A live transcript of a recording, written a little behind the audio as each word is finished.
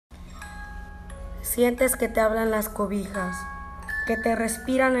sientes que te hablan las cobijas, que te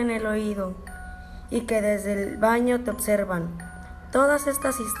respiran en el oído y que desde el baño te observan. Todas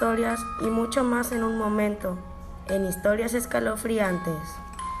estas historias y mucho más en un momento, en Historias Escalofriantes.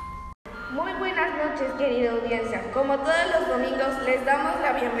 Muy buenas noches, querida audiencia. Como todos los domingos, les damos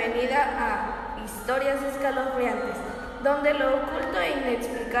la bienvenida a Historias Escalofriantes, donde lo oculto e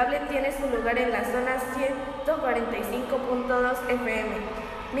inexplicable tiene su lugar en la zona 145.2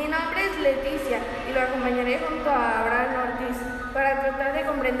 FM. Mi nombre es Leticia y lo acompañaré junto a Abraham Ortiz para tratar de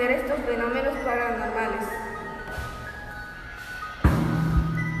comprender estos fenómenos paranormales.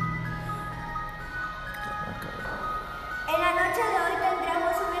 En la noche de hoy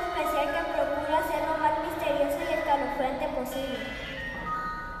tendremos un especial que procura ser lo más misterioso y escalofriante posible.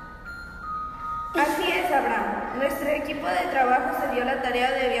 Así es, Abraham. Nuestro equipo de trabajo se dio la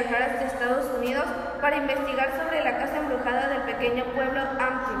tarea de viajar hasta Estados Unidos para investigar sobre la casa embrujada del pequeño pueblo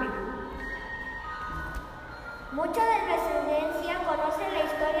Amityville. Muchos de nuestra audiencia conocen la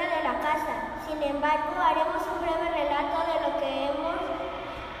historia de la casa. Sin embargo, haremos un breve relato de lo que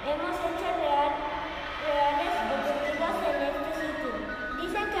hemos hecho reales ocurridos en este sitio.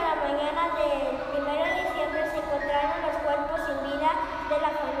 Dicen que la mañana del 1 de diciembre se encontraron los cuerpos sin vida de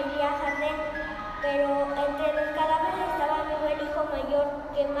la familia Jardín, pero entre los cadáveres estaba vivo el hijo mayor,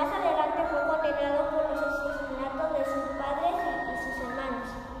 que más adelante fue condenado por los asesinatos de sus padres y sus hermanos.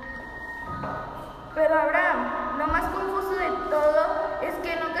 Pero Abraham, lo más confuso de todo es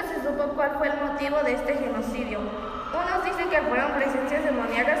que nunca se supo cuál fue el motivo de este genocidio. Unos dicen que fueron presencias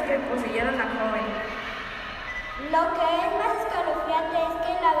demoníacas que poseyeron a joven. Lo que es más escalofriante es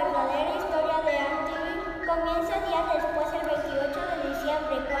que la verdadera historia de Amityville comienza días después, el 28 de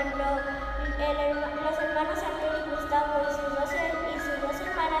diciembre, cuando los hermanos Arturo y Gustavo y sus dos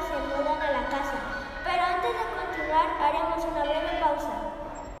hermanas se mudan a la casa. Pero antes de continuar, haremos una breve pausa.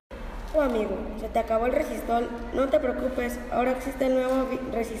 Oh amigo, se te acabó el resistol. No te preocupes, ahora existe el nuevo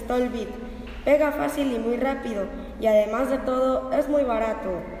Resistol Beat. Pega fácil y muy rápido, y además de todo, es muy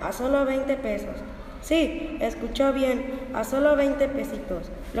barato, a solo 20 pesos. Sí, escuchó bien, a solo 20 pesitos.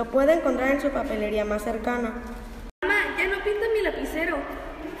 Lo puede encontrar en su papelería más cercana. Mamá, ya no pinta mi lapicero.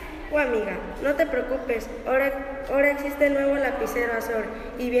 Oh amiga, no te preocupes, ahora existe el nuevo lapicero Azor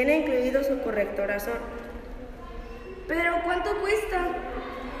y viene incluido su corrector Azor. ¿Pero cuánto cuesta?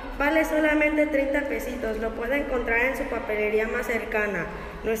 Vale solamente 30 pesitos, lo puede encontrar en su papelería más cercana.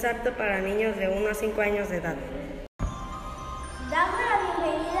 No es apto para niños de 1 a 5 años de edad. Damos la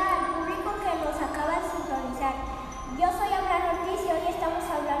bienvenida al público que nos acaba de sintonizar. Yo soy Abraham Ortiz y hoy estamos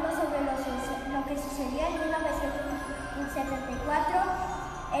hablando sobre lo que sucedió en 1974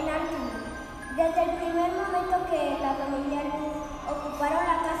 en Amityville. Desde el primer momento que la familia ocuparon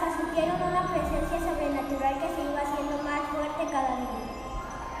la casa, sintieron una presencia sobrenatural que se iba haciendo más fuerte cada día.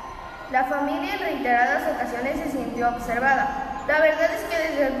 La familia en reiteradas ocasiones se sintió observada. La verdad es que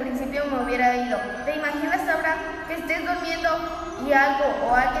desde el principio me hubiera ido. ¿Te imaginas, Abraham, que estés durmiendo y algo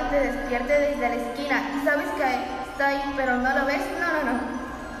o alguien te despierte desde la esquina y sabes que está ahí pero no lo ves? No.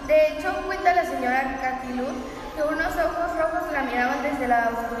 De hecho, cuenta la señora Cathy Luz que unos ojos rojos la miraban desde la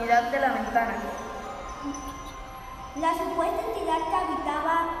oscuridad de la ventana. La supuesta entidad que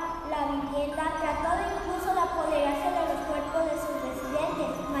habitaba la vivienda trató incluso de apoderarse de los cuerpos de sus residentes,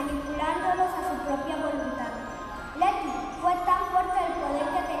 manipulándolos a su propia voluntad. Letty fue tan fuerte el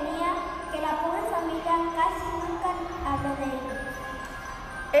poder que tenía que la pobre familia casi nunca habló de él.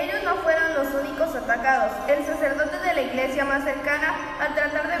 Ellos no fueron los únicos atacados. El sacerdote de la iglesia más cercana, al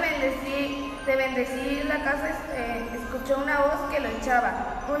tratar de bendecir la casa, escuchó una voz que lo echaba.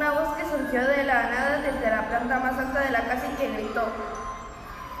 Una voz que surgió de la nada desde la planta más alta de la casa y que gritó: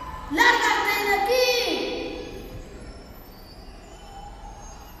 ¡lárgate de aquí!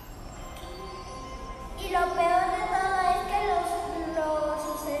 Y lo peor de todo es que los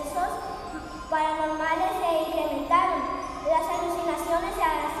sucesos paranormales se incrementaron. Las alucinaciones se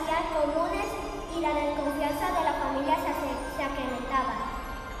hacían comunes y la desconfianza de la familia se incrementaba.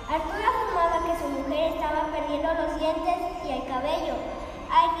 Arturo afirmaba que su mujer estaba perdiendo los dientes y el cabello.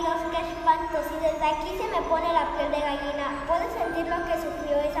 ¡Ay Dios, qué espanto! Si desde aquí se me pone la piel de gallina. ¿Puedes sentir lo que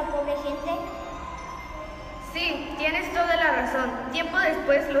sufrió esa pobre gente? Sí, tienes toda la razón. Tiempo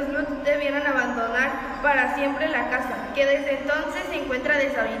después, los Lutz debieron abandonar para siempre la casa, que desde entonces se encuentra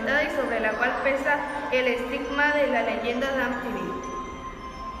deshabitada y sobre la cual pesa el estigma de la leyenda de Amityville.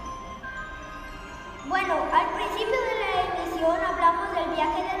 Bueno, al principio de la emisión hablamos del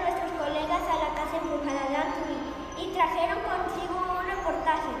viaje de nuestros colegas a la casa embrujada de Amityville y trajeron consigo un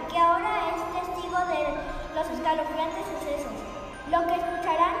reportaje que ahora es testigo de los escalofriantes sucesos. Lo que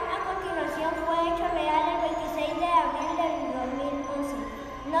escucharán a continuación fue hecho real el 26 de abril del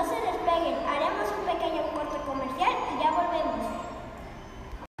 2011. No se despeguen, haremos un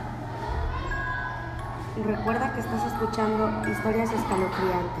Recuerda que estás escuchando Historias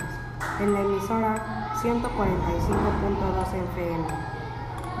Escalofriantes en la emisora 145.2 FM,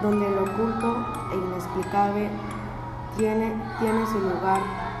 donde lo oculto e inexplicable tiene su lugar,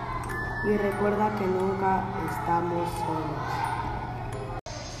 y recuerda que nunca estamos solos.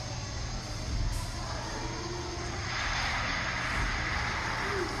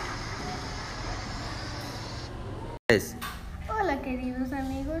 Hola queridos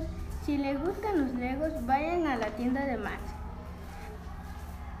amigos, si les gustan los Legos, vayan a la tienda de Max.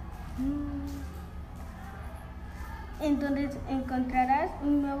 Entonces encontrarás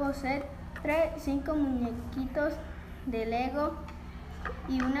un nuevo set, trae 5 muñequitos de Lego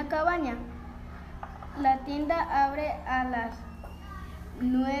y una cabaña. La tienda abre a las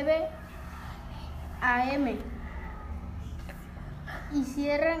 9 a.m. y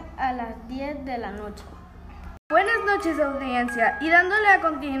cierran a las 10 de la noche. Buenas noches, audiencia, y dándole a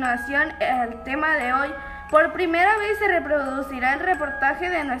continuación el tema de hoy, por primera vez se reproducirá el reportaje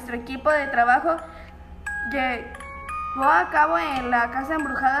de nuestro equipo de trabajo que llevó a cabo en la casa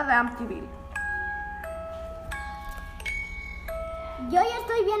embrujada de Amityville. Yo ya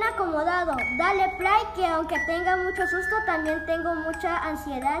estoy bien acomodado. Dale play, que aunque tenga mucho susto, también tengo mucha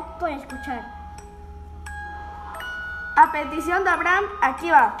ansiedad por escuchar. A petición de Abraham,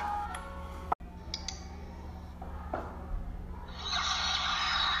 aquí va.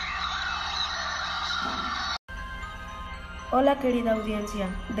 Hola querida audiencia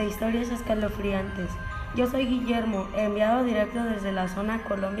de Historias Escalofriantes. Yo soy Guillermo, enviado directo desde la zona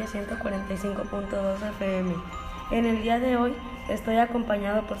Colombia 145.2 FM. En el día de hoy estoy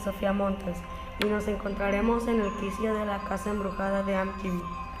acompañado por Sofía Montes y nos encontraremos en el quicio de la casa embrujada de Amityville.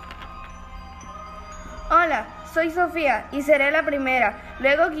 Hola, soy Sofía y seré la primera,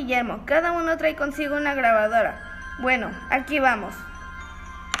 luego Guillermo. Cada uno trae consigo una grabadora. Bueno, aquí vamos.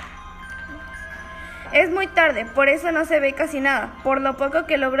 Es muy tarde, por eso no se ve casi nada, por lo poco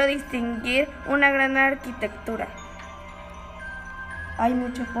que logro distinguir una gran arquitectura. Hay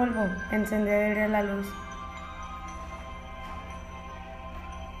mucho polvo, encenderé la luz.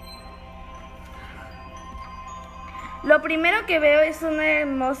 Lo primero que veo es una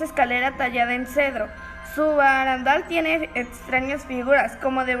hermosa escalera tallada en cedro. Su barandal tiene extrañas figuras,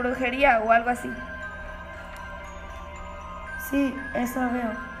 como de brujería o algo así. Sí, eso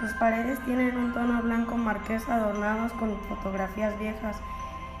veo. Sus paredes tienen un tono blanco marqués adornados con fotografías viejas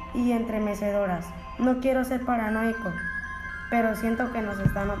y entremecedoras. No quiero ser paranoico, pero siento que nos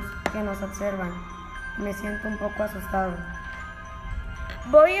observan. Me siento un poco asustado.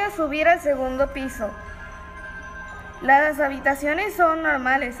 Voy a subir al segundo piso. Las habitaciones son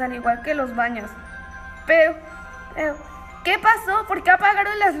normales, al igual que los baños. Pero, ¿qué pasó? ¿Por qué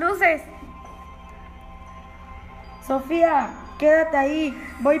apagaron las luces? Sofía, quédate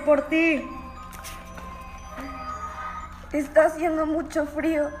ahí, voy por ti. Está haciendo mucho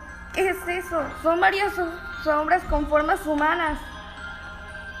frío. ¿Qué es eso? Son varias sombras con formas humanas.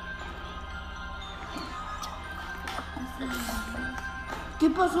 ¿Qué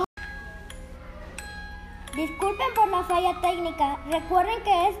pasó? Disculpen por la falla técnica. Recuerden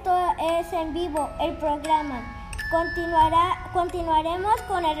que esto es en vivo, el programa. Continuaremos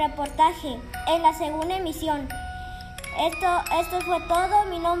con el reportaje en la segunda emisión. Esto fue todo.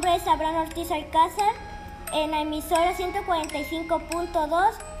 Mi nombre es Abraham Ortiz Alcázar en la emisora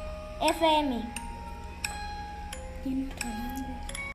 145.2 FM.